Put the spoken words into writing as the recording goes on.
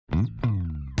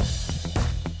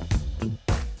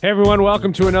Hey everyone,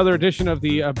 welcome to another edition of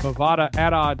the Bovada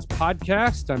at Odds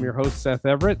podcast. I'm your host, Seth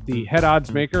Everett. The head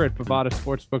odds maker at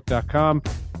bovadasportsbook.com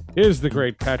is the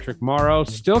great Patrick Morrow,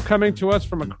 still coming to us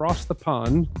from across the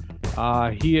pond.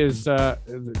 He is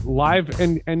live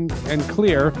and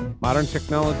clear. Modern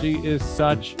technology is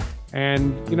such.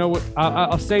 And you know what?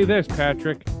 I'll say this,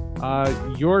 Patrick.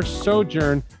 Your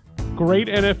sojourn, great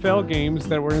NFL games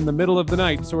that were in the middle of the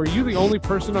night. So are you the only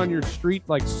person on your street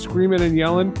like screaming and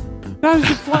yelling, "That was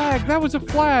a flag! That was a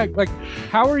flag!" Like,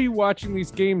 how are you watching these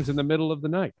games in the middle of the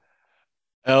night?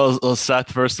 Well,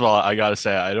 Seth, first of all, I got to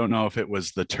say, I don't know if it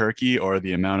was the turkey or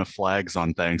the amount of flags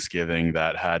on Thanksgiving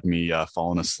that had me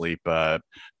falling asleep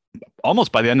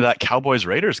almost by the end of that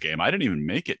Cowboys-Raiders game. I didn't even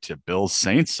make it to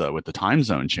Bills-Saints with the time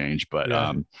zone change, but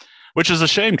Yeah. which is a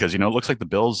shame because, it looks like the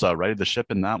Bills righted the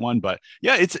ship in that one. But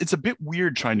yeah, it's a bit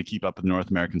weird trying to keep up with North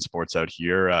American sports out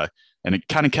here. And it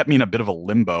kind of kept me in a bit of a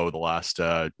limbo the last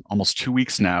almost 2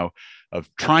 weeks now of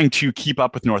trying to keep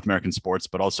up with North American sports,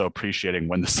 but also appreciating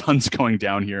when the sun's going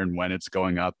down here and when it's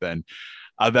going up. And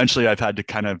eventually I've had to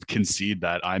kind of concede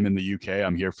that I'm in the UK.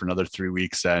 I'm here for another 3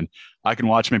 weeks and I can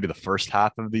watch maybe the first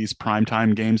half of these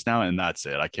primetime games now. And that's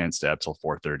it. I can't stay up till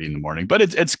 4:30 in the morning, but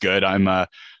it's good.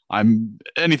 I'm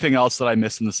anything else that I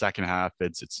miss in the second half.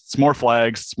 It's more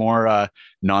flags, it's more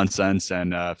nonsense.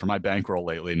 And for my bankroll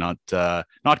lately, not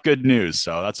good news.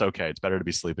 So that's okay. It's better to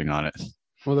be sleeping on it.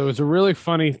 Well, there was a really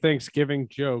funny Thanksgiving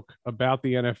joke about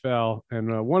the NFL,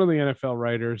 and one of the NFL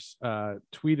writers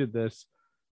tweeted this.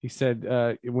 He said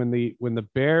when the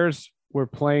Bears were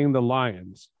playing the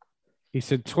Lions, he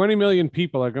said 20 million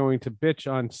people are going to bitch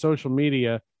on social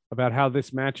media about how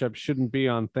this matchup shouldn't be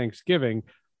on Thanksgiving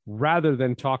rather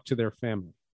than talk to their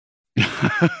family.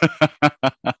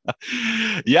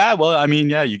 Yeah, well, I mean,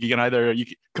 yeah,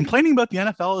 complaining about the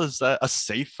NFL is a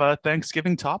safe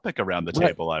Thanksgiving topic around the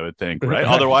table, I would think, right?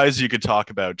 Otherwise, you could talk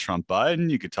about Trump Biden,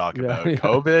 you could talk about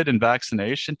COVID and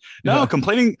vaccination. No,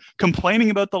 complaining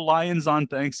about the Lions on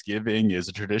Thanksgiving is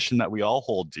a tradition that we all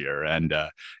hold dear, and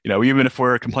even if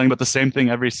we're complaining about the same thing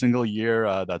every single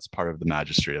year, that's part of the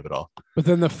majesty of it all. But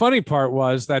then the funny part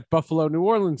was that Buffalo New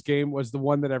Orleans game was the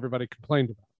one that everybody complained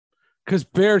about. Because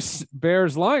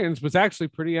Bears Lions was actually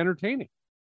pretty entertaining.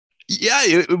 Yeah,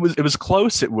 it was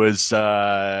close. It was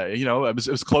it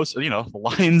was close. The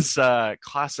Lions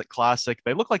classic.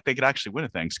 They looked like they could actually win a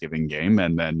Thanksgiving game,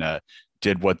 and then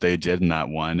did what they did in that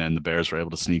one, and the Bears were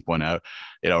able to sneak one out.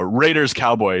 Raiders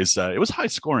Cowboys. It was high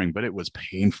scoring, but it was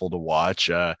painful to watch.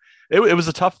 It was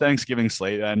a tough Thanksgiving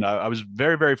slate, and I was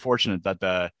very, very fortunate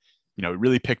that it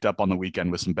really picked up on the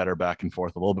weekend with some better back and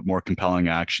forth, a little bit more compelling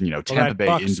action. Tampa Bay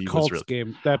Indy was really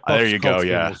game. That there you go. Colts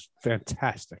Yeah, was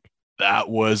fantastic. That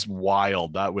was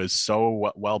wild. That was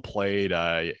so well played.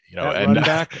 And run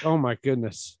back. Oh my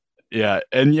goodness. Yeah,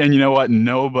 and you know what?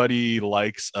 Nobody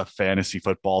likes a fantasy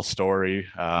football story,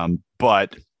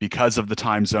 but because of the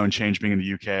time zone change being in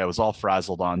the UK, I was all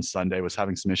frazzled on Sunday. Was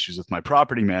having some issues with my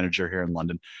property manager here in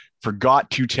London.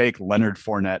 Forgot to take Leonard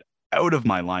Fournette out of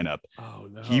my lineup. Oh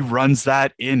no. He runs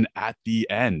that in at the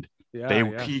end.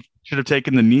 He should have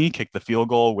taken the knee, kicked the field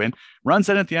goal, win. Runs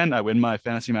in at the end. I win my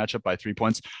fantasy matchup by 3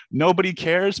 points. Nobody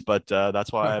cares, but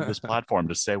that's why I have this platform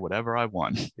to say whatever I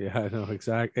want. Yeah, I know.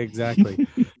 Exactly.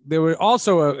 There were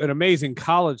also an amazing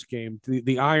college game,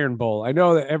 the Iron Bowl. I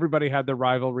know that everybody had their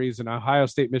rivalries, and Ohio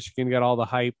State, Michigan got all the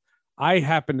hype. I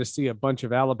happened to see a bunch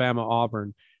of Alabama,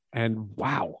 Auburn, and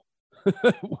wow.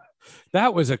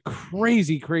 That was a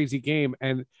crazy, crazy game.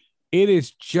 And it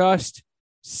is just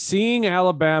seeing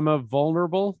Alabama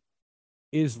vulnerable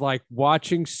is like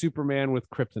watching Superman with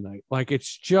kryptonite. Like,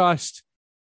 it's just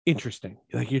interesting.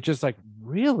 Like, you're just like,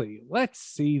 really? Let's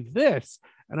see this.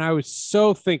 And I was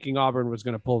so thinking Auburn was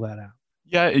going to pull that out.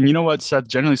 Yeah. And you know what, Seth,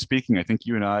 generally speaking, I think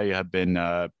you and I have been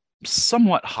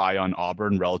somewhat high on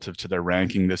Auburn relative to their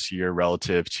ranking this year,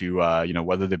 relative to,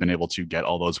 whether they've been able to get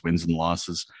all those wins and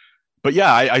losses. But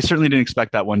yeah, I certainly didn't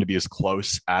expect that one to be as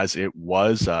close as it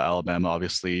was. Alabama,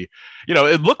 obviously,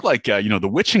 it looked like, the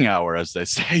witching hour, as they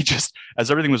say, just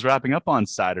as everything was wrapping up on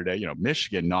Saturday.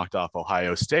 Michigan knocked off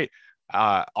Ohio State.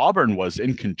 Auburn was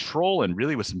in control, and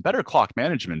really with some better clock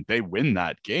management, they win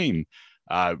that game.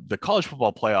 The college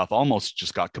football playoff almost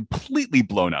just got completely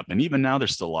blown up. And even now,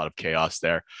 there's still a lot of chaos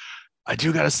there. I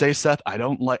do got to say, Seth,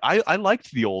 I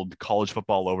liked the old college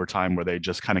football overtime where they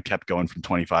just kind of kept going from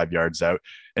 25 yards out,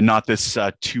 and not this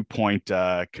 2-point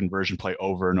conversion play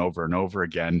over and over and over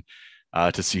again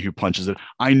to see who punches it.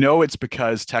 I know it's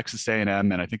because Texas A&M,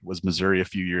 and I think it was Missouri a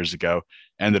few years ago,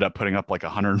 ended up putting up like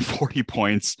 140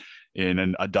 points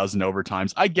in a dozen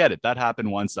overtimes. I get it. That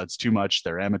happened once. That's too much.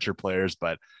 They're amateur players,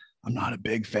 but I'm not a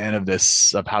big fan of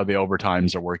this, of how the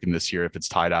overtimes are working this year if it's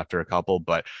tied after a couple.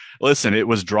 But listen, it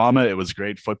was drama. It was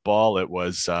great football. It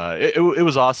was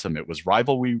awesome. It was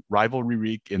rivalry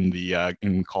week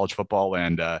in college football,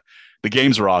 and the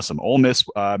games were awesome. Ole Miss,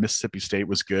 Mississippi State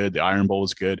was good. The Iron Bowl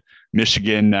was good.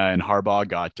 Michigan and Harbaugh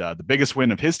got the biggest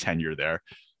win of his tenure there.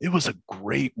 It was a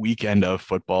great weekend of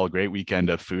football, great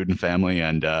weekend of food and family,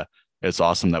 and it's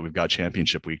awesome that we've got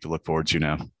championship week to look forward to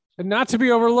now. And not to be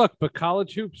overlooked, but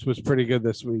college hoops was pretty good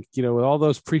this week. With all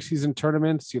those preseason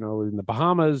tournaments, in the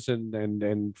Bahamas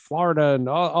and Florida and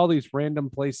all these random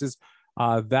places,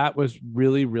 that was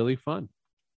really, really fun.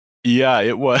 Yeah,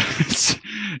 it was.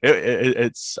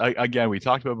 It's again, we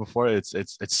talked about it before.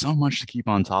 It's so much to keep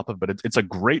on top of, but it's a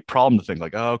great problem to think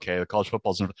like, oh, okay, the college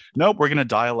football's nope. We're gonna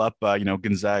dial up,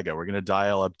 Gonzaga. We're gonna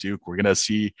dial up Duke. We're gonna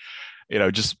see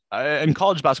and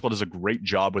college basketball does a great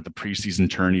job with the preseason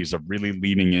tourneys of really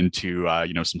leaning into,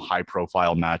 some high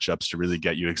profile matchups to really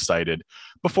get you excited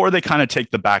before they kind of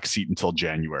take the back seat until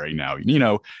January. Now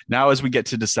as we get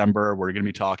to December, we're going to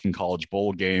be talking college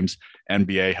bowl games.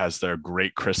 NBA has their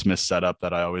great Christmas setup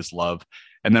that I always love.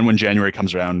 And then when January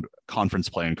comes around, conference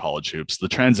play in college hoops, the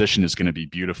transition is going to be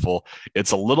beautiful.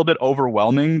 It's a little bit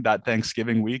overwhelming that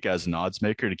Thanksgiving week as an odds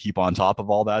maker to keep on top of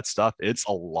all that stuff. It's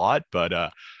a lot, but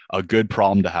a good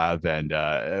problem to have. And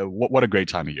what a great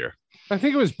time of year. I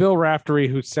think it was Bill Raftery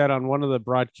who said on one of the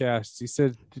broadcasts, he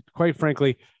said, quite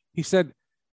frankly,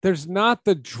 there's not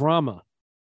the drama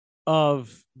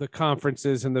of the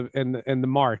conferences and the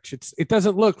March. It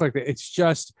doesn't look like that.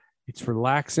 It's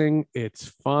relaxing. It's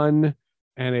fun.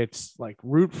 And it's like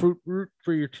root for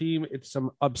your team. It's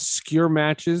some obscure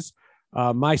matches.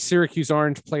 My Syracuse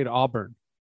Orange played Auburn,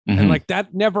 and like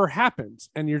that never happens.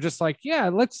 And you're just like, yeah,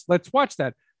 let's watch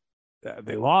that.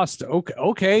 They lost.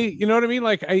 Okay, you know what I mean?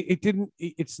 Like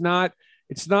It's not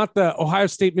the Ohio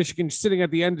State Michigan sitting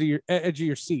at the edge of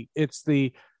your seat. It's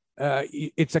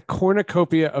a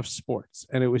cornucopia of sports,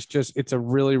 and it's a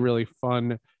really, really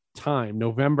fun time.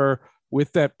 November,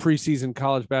 with that preseason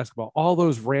college basketball, all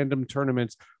those random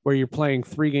tournaments where you're playing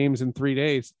 3 games in 3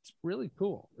 days. It's really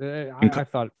cool. I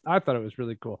thought it was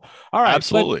really cool. All right.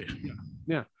 Absolutely.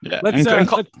 Yeah. Let's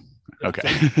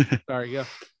okay. Sorry. Yeah.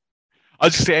 I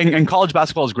was just saying, and college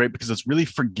basketball is great because it's really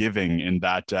forgiving in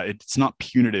that it's not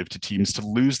punitive to teams to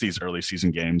lose these early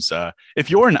season games. If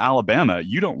you're in Alabama,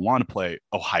 you don't want to play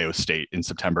Ohio State in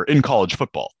September in college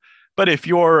football. But if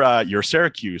you're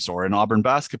Syracuse or in Auburn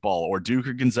basketball or Duke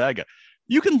or Gonzaga,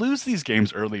 you can lose these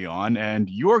games early on and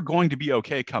you're going to be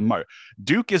okay come March.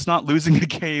 Duke is not losing a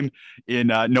game in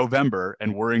November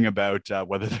and worrying about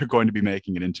whether they're going to be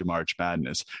making it into March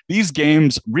Madness. These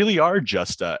games really are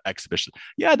just exhibition.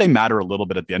 Yeah, they matter a little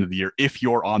bit at the end of the year if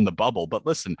you're on the bubble. But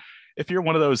listen, if you're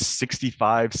one of those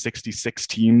 65, 66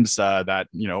 teams that,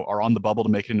 are on the bubble to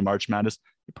make it into March Madness,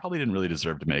 you probably didn't really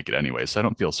deserve to make it anyway. So I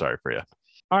don't feel sorry for you.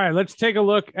 All right, let's take a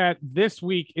look at this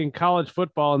week in college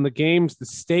football and the games. The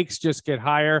stakes just get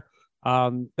higher.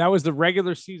 That was the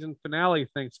regular season finale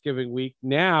Thanksgiving week.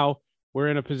 Now we're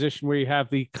in a position where you have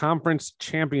the conference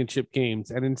championship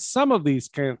games. And in some of these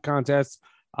contests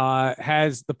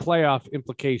has the playoff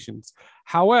implications.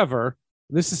 However,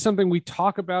 this is something we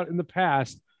talk about in the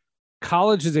past.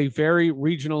 College is a very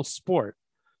regional sport.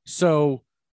 So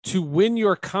to win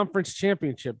your conference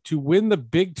championship, to win the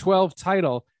Big 12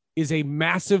 title, is a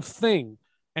massive thing.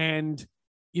 And,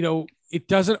 it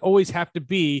doesn't always have to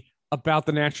be about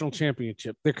the national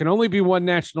championship. There can only be one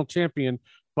national champion,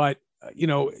 but,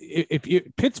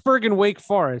 if Pittsburgh and Wake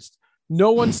Forest,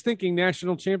 no one's thinking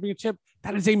national championship.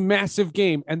 That is a massive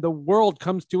game. And the world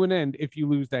comes to an end if you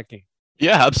lose that game.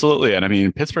 Yeah, absolutely. And I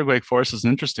mean, Pittsburgh Wake Forest is an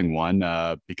interesting one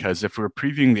because if we're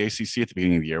previewing the ACC at the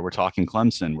beginning of the year, we're talking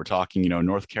Clemson, we're talking,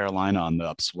 North Carolina on the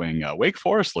upswing. Wake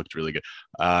Forest looked really good.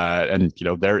 And,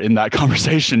 they're in that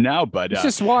conversation now, but it's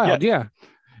just wild. Yeah.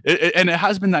 And it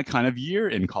has been that kind of year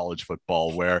in college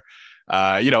football where,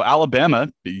 Alabama,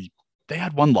 they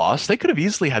had 1 loss. They could have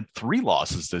easily had 3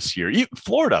 losses this year.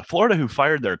 Florida, who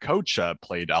fired their coach,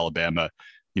 played Alabama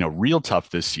real tough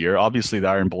this year. Obviously, the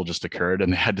Iron Bowl just occurred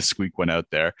and they had to squeak one out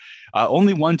there.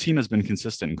 Only one team has been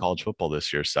consistent in college football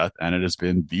this year, Seth, and it has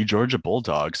been the Georgia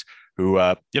Bulldogs, who,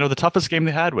 the toughest game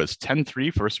they had was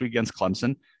 10-3 first week against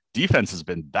Clemson. Defense has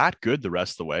been that good the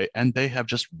rest of the way, and they have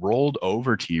just rolled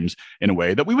over teams in a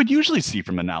way that we would usually see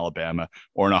from an Alabama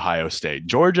or an Ohio State.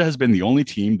 Georgia has been the only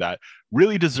team that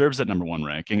really deserves that number 1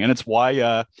 ranking, and it's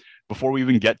why before we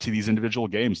even get to these individual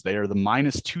games, they are the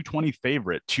 -220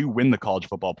 favorite to win the college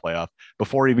football playoff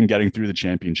before even getting through the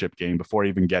championship game, before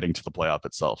even getting to the playoff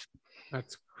itself.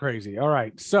 That's crazy. All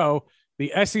right. So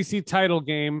the SEC title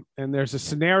game, and there's a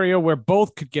scenario where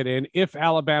both could get in if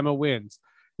Alabama wins.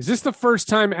 Is this the first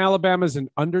time Alabama's an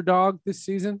underdog this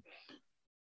season?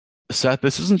 Seth,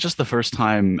 this isn't just the first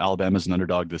time Alabama's an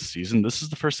underdog this season. This is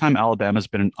the first time Alabama's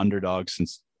been an underdog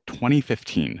since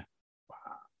 2015.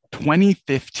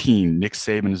 2015, Nick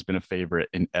Saban has been a favorite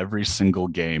in every single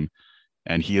game,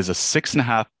 and he is a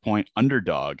 6.5-point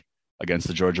underdog against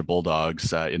the Georgia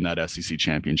Bulldogs in that SEC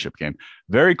championship game.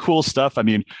 Very cool stuff. I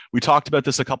mean, we talked about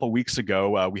this a couple of weeks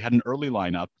ago. We had an early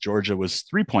lineup. Georgia was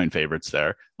 3-point favorites there.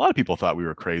 A lot of people thought we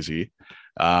were crazy.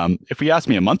 If we asked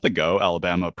me a month ago,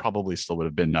 Alabama probably still would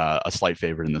have been a slight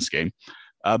favorite in this game.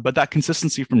 But that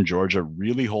consistency from Georgia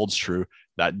really holds true.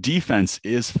 That defense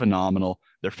is phenomenal.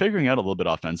 They're figuring out a little bit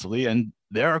offensively, and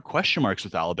there are question marks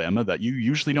with Alabama that you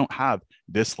usually don't have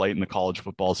this late in the college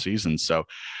football season. So,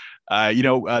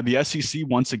 the SEC,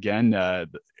 once again,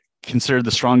 considered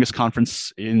the strongest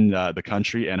conference in the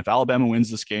country. And if Alabama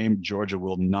wins this game, Georgia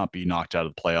will not be knocked out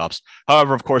of the playoffs.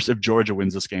 However, of course, if Georgia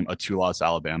wins this game, a 2-loss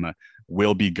Alabama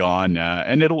will be gone,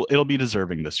 and it'll be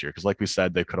deserving this year because, like we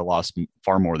said, they could have lost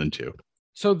far more than 2.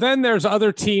 So then there's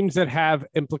other teams that have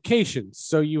implications.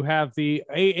 So you have the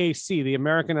AAC, the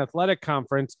American Athletic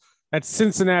Conference. That's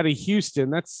Cincinnati, Houston.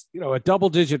 That's, a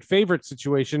double-digit favorite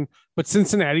situation, but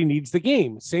Cincinnati needs the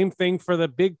game. Same thing for the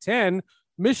Big Ten.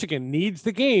 Michigan needs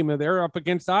the game, and they're up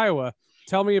against Iowa.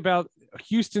 Tell me about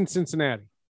Houston, Cincinnati.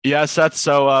 Yeah, Seth.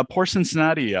 So poor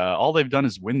Cincinnati, all they've done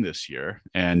is win this year,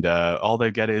 and all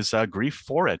they get is grief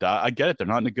for it. I get it. They're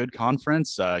not in a good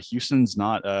conference. Houston's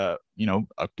not, an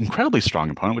incredibly strong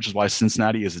opponent, which is why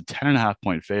Cincinnati is a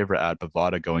 10.5-point favorite at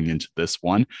Bovada going into this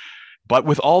one. But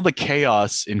with all the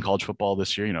chaos in college football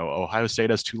this year, Ohio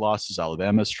State has 2 losses.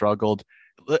 Alabama struggled.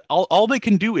 All they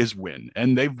can do is win,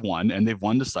 and they've won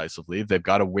decisively. They've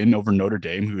got a win over Notre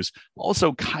Dame, who's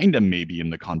also kind of maybe in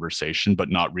the conversation, but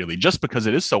not really, just because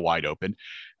it is so wide open.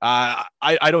 I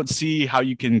don't see how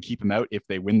you can keep them out if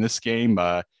they win this game.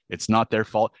 It's not their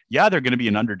fault. Yeah, they're going to be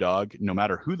an underdog no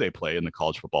matter who they play in the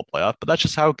college football playoff, but that's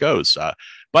just how it goes.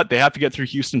 But they have to get through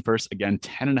Houston first. Again,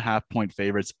 10.5-point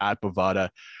favorites at Bovada.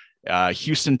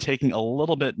 Houston taking a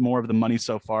little bit more of the money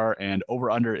so far, and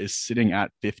over-under is sitting at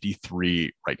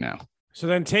 53 right now. So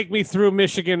then take me through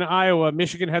Michigan, Iowa.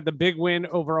 Michigan had the big win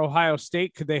over Ohio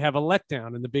State. Could they have a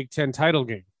letdown in the Big Ten title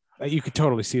game? You could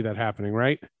totally see that happening,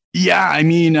 right? Yeah, I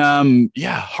mean,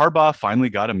 Harbaugh finally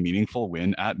got a meaningful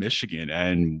win at Michigan,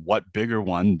 and what bigger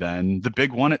one than the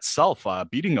big one itself,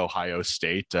 beating Ohio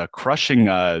State, crushing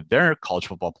their college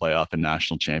football playoff and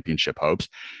national championship hopes.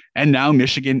 And now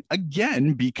Michigan,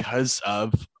 again, because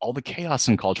of all the chaos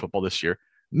in college football this year,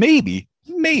 maybe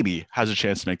has a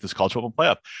chance to make this college football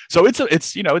playoff. So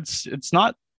it's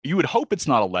not, you would hope it's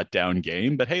not a letdown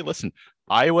game, but hey, listen,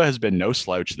 Iowa has been no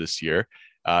slouch this year.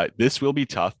 This will be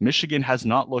tough. Michigan has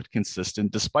not looked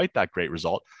consistent despite that great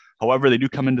result. However, they do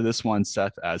come into this one,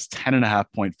 Seth, as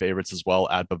 10.5-point favorites as well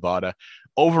at Bovada.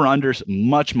 Over-unders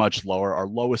much, much lower. Our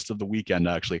lowest of the weekend,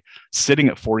 actually, sitting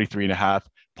at 43.5.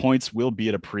 Points will be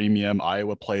at a premium.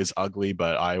 Iowa plays ugly,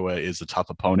 but Iowa is a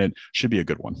tough opponent. Should be a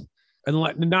good one. And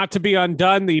not to be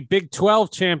undone, the Big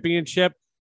 12 championship,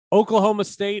 Oklahoma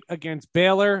State against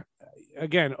Baylor.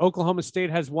 Again, Oklahoma State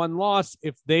has 1 loss.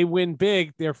 If they win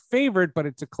big, they're favored, but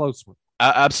it's a close one.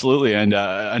 Absolutely. And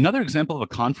another example of a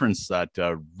conference that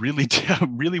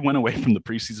really went away from the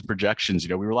preseason projections.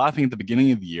 We were laughing at the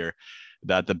beginning of the year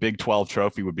that the Big 12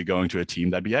 trophy would be going to a team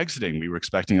that'd be exiting. We were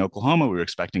expecting Oklahoma. We were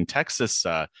expecting Texas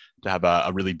to have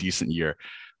a really decent year.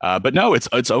 But no, it's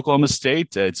Oklahoma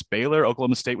State. It's Baylor,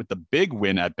 Oklahoma State with the big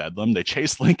win at Bedlam. They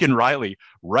chased Lincoln Riley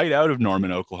right out of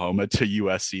Norman, Oklahoma to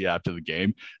USC after the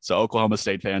game. So Oklahoma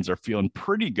State fans are feeling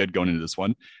pretty good going into this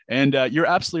one. And you're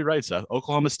absolutely right, Seth.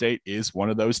 Oklahoma State is one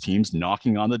of those teams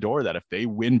knocking on the door that if they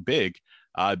win big,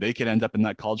 they could end up in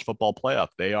that college football playoff.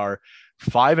 They are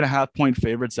 5.5-point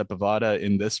favorites at Bovada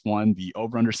in this one. The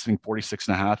over-under sitting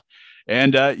 46.5.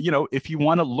 And, if you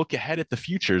want to look ahead at the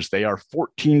futures, they are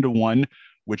 14-1,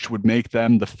 which would make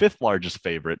them the 5th largest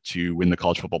favorite to win the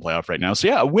college football playoff right now. So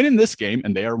yeah, a win in this game,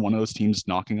 and they are one of those teams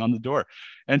knocking on the door.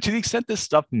 And to the extent this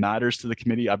stuff matters to the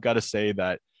committee, I've got to say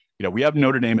that, we have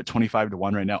Notre Dame at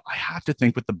 25-1 right now. I have to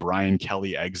think with the Brian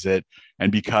Kelly exit,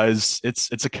 and because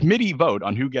it's a committee vote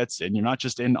on who gets in, you're not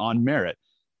just in on merit.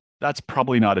 That's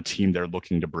probably not a team they're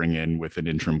looking to bring in with an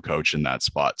interim coach in that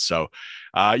spot. So,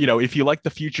 if you like the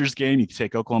futures game, you can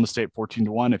take Oklahoma State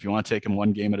 14-1. If you want to take them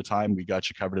one game at a time, we got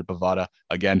you covered at Bovada.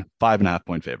 Again,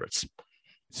 5.5-point favorites.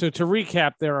 So to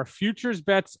recap, there are futures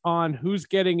bets on who's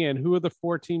getting in. Who are the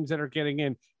 4 teams that are getting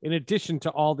in addition to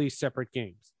all these separate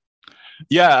games?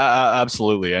 Yeah,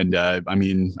 absolutely. And I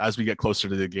mean, as we get closer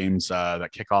to the games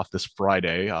that kick off this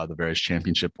Friday, the various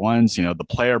championship ones, the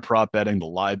player prop betting, the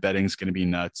live betting is going to be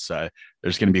nuts.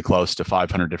 There's going to be close to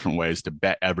 500 different ways to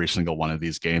bet every single one of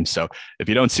these games. So if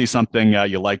you don't see something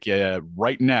you like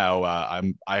right now,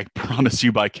 I promise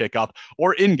you by kickoff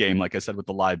or in game, like I said with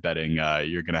the live betting,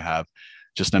 you're going to have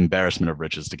just an embarrassment of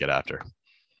riches to get after.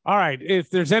 All right.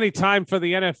 If there's any time for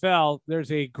the NFL,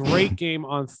 there's a great game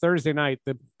on Thursday night.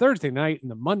 The Thursday night and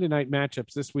the Monday night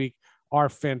matchups this week are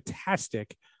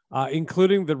fantastic,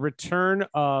 including the return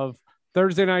of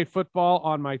Thursday Night Football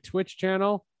on my Twitch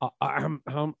channel.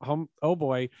 Oh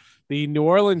boy, the New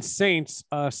Orleans Saints,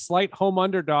 a slight home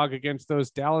underdog against those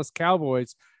Dallas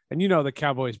Cowboys. And the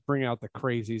Cowboys bring out the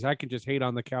crazies. I can just hate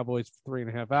on the Cowboys for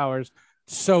 3.5 hours.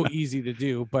 So easy to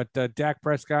do. But Dak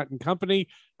Prescott and company,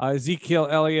 Ezekiel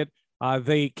Elliott,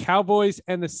 the Cowboys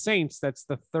and the Saints, that's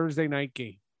the Thursday night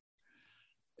game.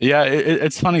 Yeah,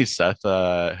 it's funny, Seth.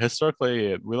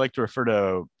 Historically, we like to refer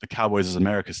to the Cowboys as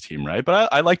America's team, right? But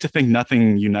I like to think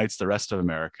nothing unites the rest of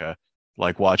America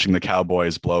like watching the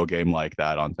Cowboys blow a game like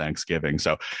that on Thanksgiving.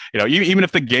 So, even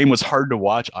if the game was hard to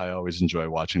watch, I always enjoy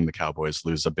watching the Cowboys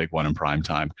lose a big one in prime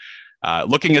time.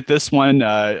 Looking at this one,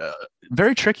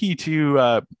 very tricky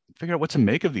to figure out what to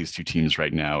make of these two teams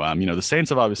right now. The Saints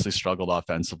have obviously struggled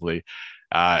offensively.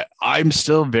 I'm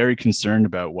still very concerned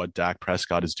about what Dak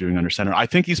Prescott is doing under center. I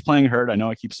think he's playing hurt. I know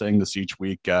I keep saying this each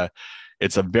week.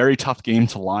 It's a very tough game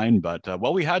to line, but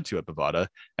we had to at Bovada,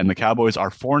 and the Cowboys are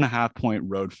 4.5-point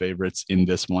road favorites in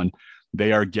this one.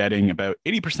 They are getting about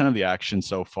 80% of the action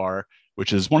so far,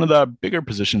 which is one of the bigger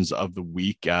positions of the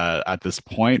week at this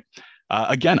point.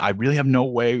 Again, I really have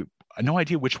no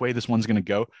idea which way this one's going to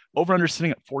go. Over-under sitting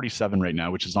at 47 right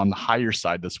now, which is on the higher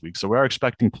side this week. So we are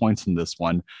expecting points in this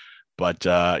one. But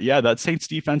that Saints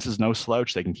defense is no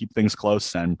slouch. They can keep things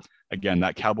close. And again,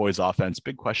 that Cowboys offense,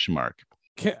 big question mark.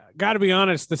 Got to be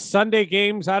honest, the Sunday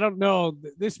games, I don't know.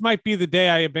 This might be the day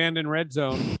I abandon Red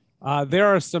Zone. There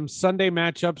are some Sunday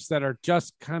matchups that are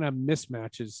just kind of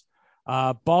mismatches.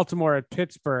 Baltimore at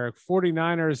Pittsburgh,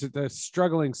 49ers at the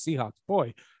struggling Seahawks.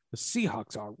 Boy, the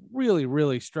Seahawks are really,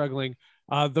 really struggling.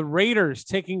 The Raiders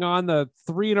taking on the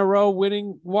 3 in a row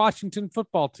winning Washington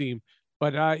football team.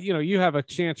 But, you have a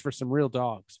chance for some real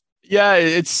dogs. Yeah,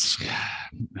 it's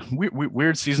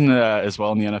weird season as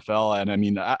well in the NFL. And I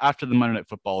mean, after the Monday Night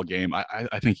Football game,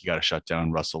 I think you got to shut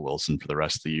down Russell Wilson for the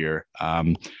rest of the year.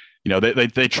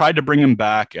 They tried to bring him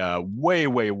back way,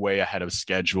 way, way ahead of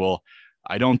schedule.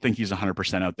 I don't think he's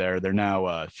 100% out there. They're now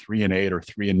 3-8 or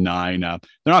 3-9.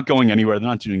 They're not going anywhere. They're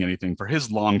not doing anything for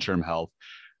his long-term health.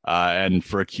 And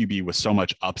for a QB with so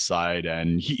much upside,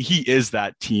 and he is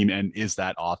that team and is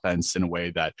that offense in a way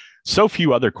that so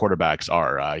few other quarterbacks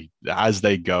are. As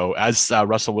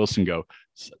Russell Wilson go,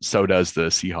 so does the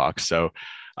Seahawks. So,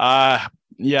 Seahawks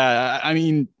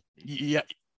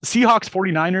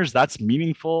 49ers, that's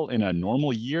meaningful in a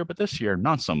normal year, but this year,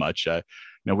 not so much.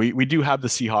 We do have the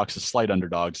Seahawks as slight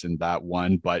underdogs in that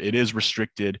one, but it is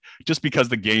restricted just because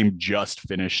the game just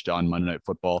finished on Monday Night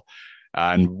Football.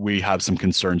 And we have some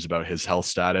concerns about his health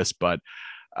status, but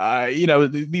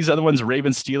these other ones,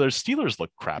 Ravens, Steelers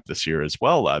look crap this year as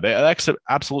well. They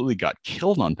absolutely got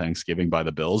killed on Thanksgiving by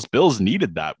the Bills. Bills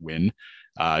needed that win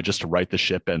just to right the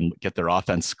ship and get their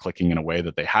offense clicking in a way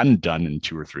that they hadn't done in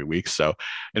 2 or 3 weeks. So,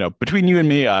 between you and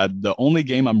me, the only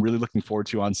game I'm really looking forward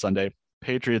to on Sunday,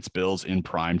 Patriots, Bills in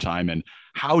prime time. And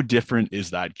how different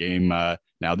is that game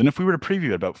now than if we were to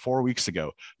preview it about 4 weeks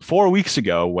ago? 4 weeks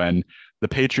ago when the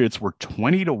Patriots were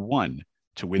 20-1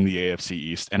 to win the AFC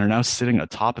East and are now sitting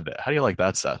atop of it. How do you like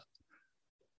that, Seth?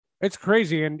 It's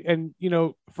crazy. And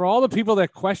for all the people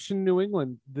that question New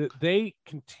England, they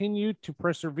continue to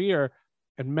persevere,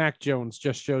 and Mac Jones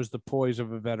just shows the poise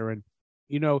of a veteran.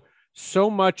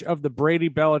 So much of the Brady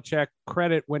Belichick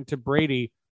credit went to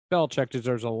Brady. Belichick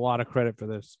deserves a lot of credit for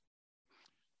this.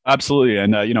 Absolutely.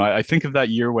 And, I think of that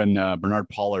year when Bernard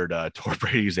Pollard tore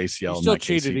Brady's ACL. He still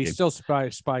cheated. He's still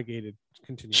spy-gated.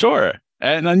 Continue. Sure.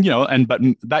 And then, but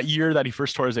that year that he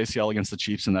first tore his ACL against the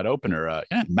Chiefs in that opener,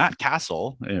 Matt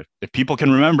Castle, if people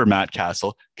can remember Matt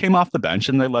Castle, came off the bench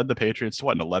and they led the Patriots to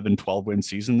an 11-12 win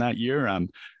season that year.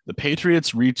 The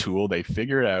Patriots retool, they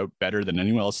figure it out better than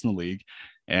anyone else in the league.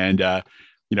 And,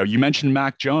 you mentioned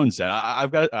Mac Jones, and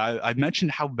I've mentioned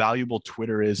how valuable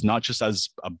Twitter is, not just as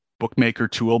a bookmaker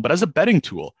tool, but as a betting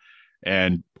tool.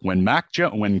 And when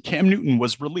Cam Newton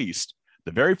was released,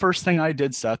 the very first thing I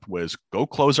did, Seth, was go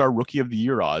close our Rookie of the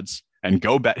Year odds and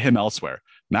go bet him elsewhere.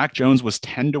 Mac Jones was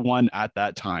 10-1 at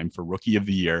that time for Rookie of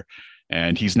the Year,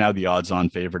 and he's now the odds-on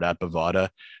favorite at Bovada.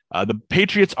 The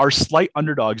Patriots are slight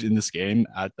underdogs in this game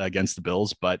against the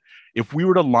Bills, but if we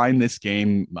were to line this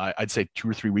game, I'd say 2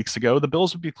 or 3 weeks ago, the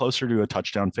Bills would be closer to a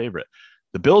touchdown favorite.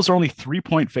 The Bills are only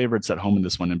 3-point favorites at home in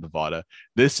this one in Bovada.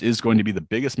 This is going to be the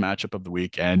biggest matchup of the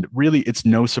week, and really, it's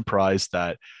no surprise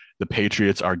that the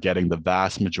Patriots are getting the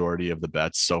vast majority of the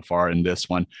bets so far in this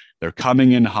one. They're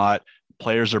coming in hot.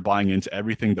 Players are buying into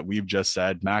everything that we've just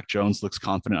said. Mac Jones looks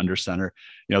confident under center.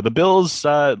 The Bills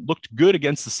looked good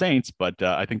against the Saints, but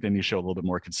I think they need to show a little bit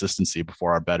more consistency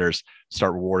before our bettors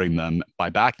start rewarding them by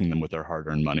backing them with their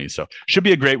hard-earned money. So should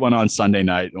be a great one on Sunday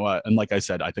night. And like I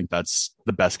said, I think that's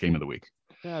the best game of the week.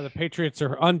 Yeah, the Patriots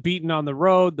are unbeaten on the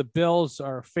road. The Bills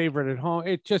are a favorite at home.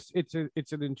 It's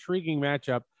an intriguing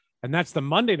matchup, and that's the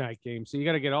Monday night game. So you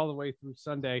got to get all the way through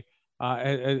Sunday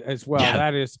as well. Yeah.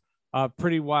 That is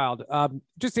pretty wild.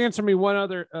 Just answer me one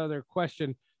other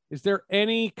question. Is there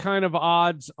any kind of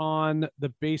odds on the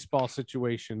baseball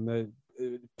situation,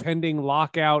 the pending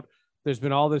lockout? There's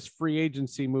been all this free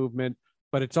agency movement,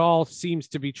 but it's all seems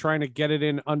to be trying to get it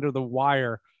in under the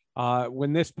wire.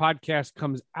 When this podcast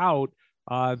comes out,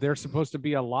 there's supposed to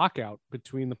be a lockout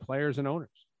between the players and owners.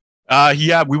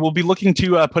 Yeah, we will be looking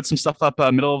to put some stuff up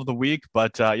middle of the week.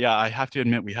 But yeah, I have to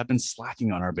admit, we have been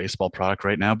slacking on our baseball product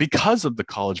right now because of the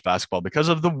college basketball, because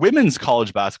of the women's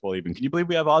college basketball even. Can you believe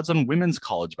we have odds on women's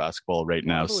college basketball right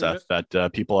now, Seth,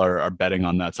 that people are betting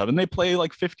on that stuff? And they play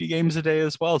like 50 games a day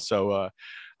as well. So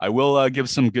I will give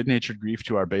some good-natured grief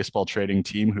to our baseball trading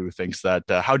team who thinks that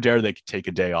how dare they take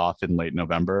a day off in late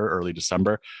November, early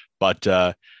December.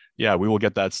 But yeah, we will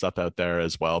get that stuff out there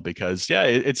as well because, yeah,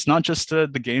 it's not just the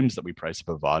games that we price at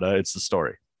Bovada. It's the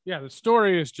story. Yeah, the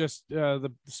story is just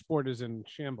the sport is in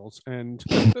shambles, and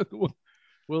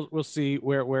we'll see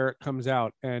where it comes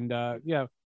out. And, yeah,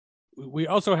 we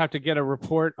also have to get a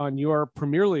report on your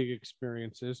Premier League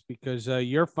experiences because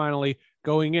you're finally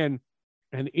going in.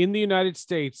 And in the United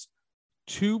States,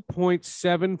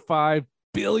 $2.75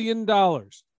 billion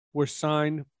were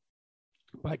signed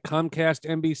by Comcast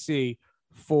NBC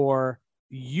for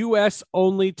U.S.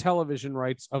 only television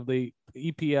rights of the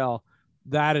EPL.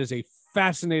 That is a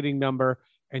fascinating number.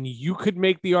 And you could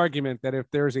make the argument that if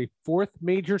there's a fourth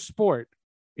major sport,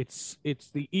 it's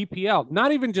the EPL,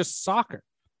 not even just soccer.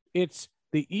 It's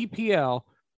the EPL.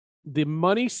 The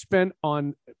money spent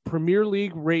on Premier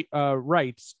League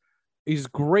rights is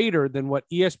greater than what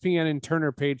ESPN and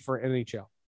Turner paid for NHL.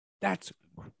 That's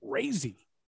crazy.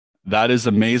 That is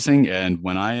amazing. And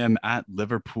when I am at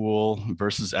Liverpool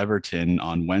versus Everton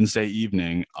on Wednesday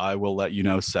evening, I will let you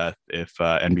know, Seth, if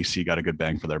NBC got a good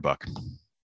bang for their buck.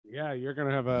 Yeah, you're going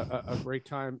to have a great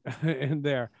time in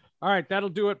there. All right, that'll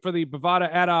do it for the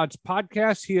Bovada at Odds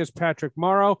podcast. He is Patrick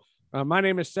Morrow. My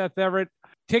name is Seth Everett.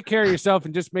 Take care of yourself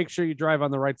and just make sure you drive on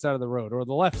the right side of the road or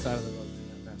the left side of the road.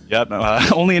 Yep,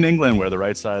 only in England where the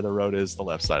right side of the road is the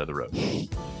left side of the road.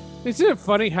 Isn't it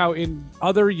funny how in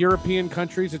other European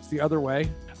countries it's the other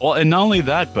way? Well, and not only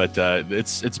that, but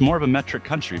it's more of a metric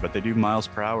country, but they do miles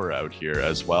per hour out here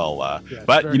as well.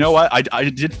 But you know what? I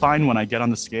did find when I get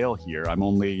on the scale here, I'm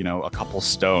only, a couple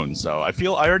stones. So I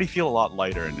already feel a lot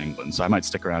lighter in England, so I might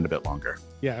stick around a bit longer.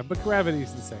 Yeah, but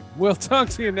gravity's the same. We'll talk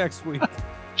to you next week.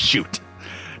 Shoot.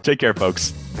 Take care,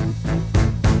 folks.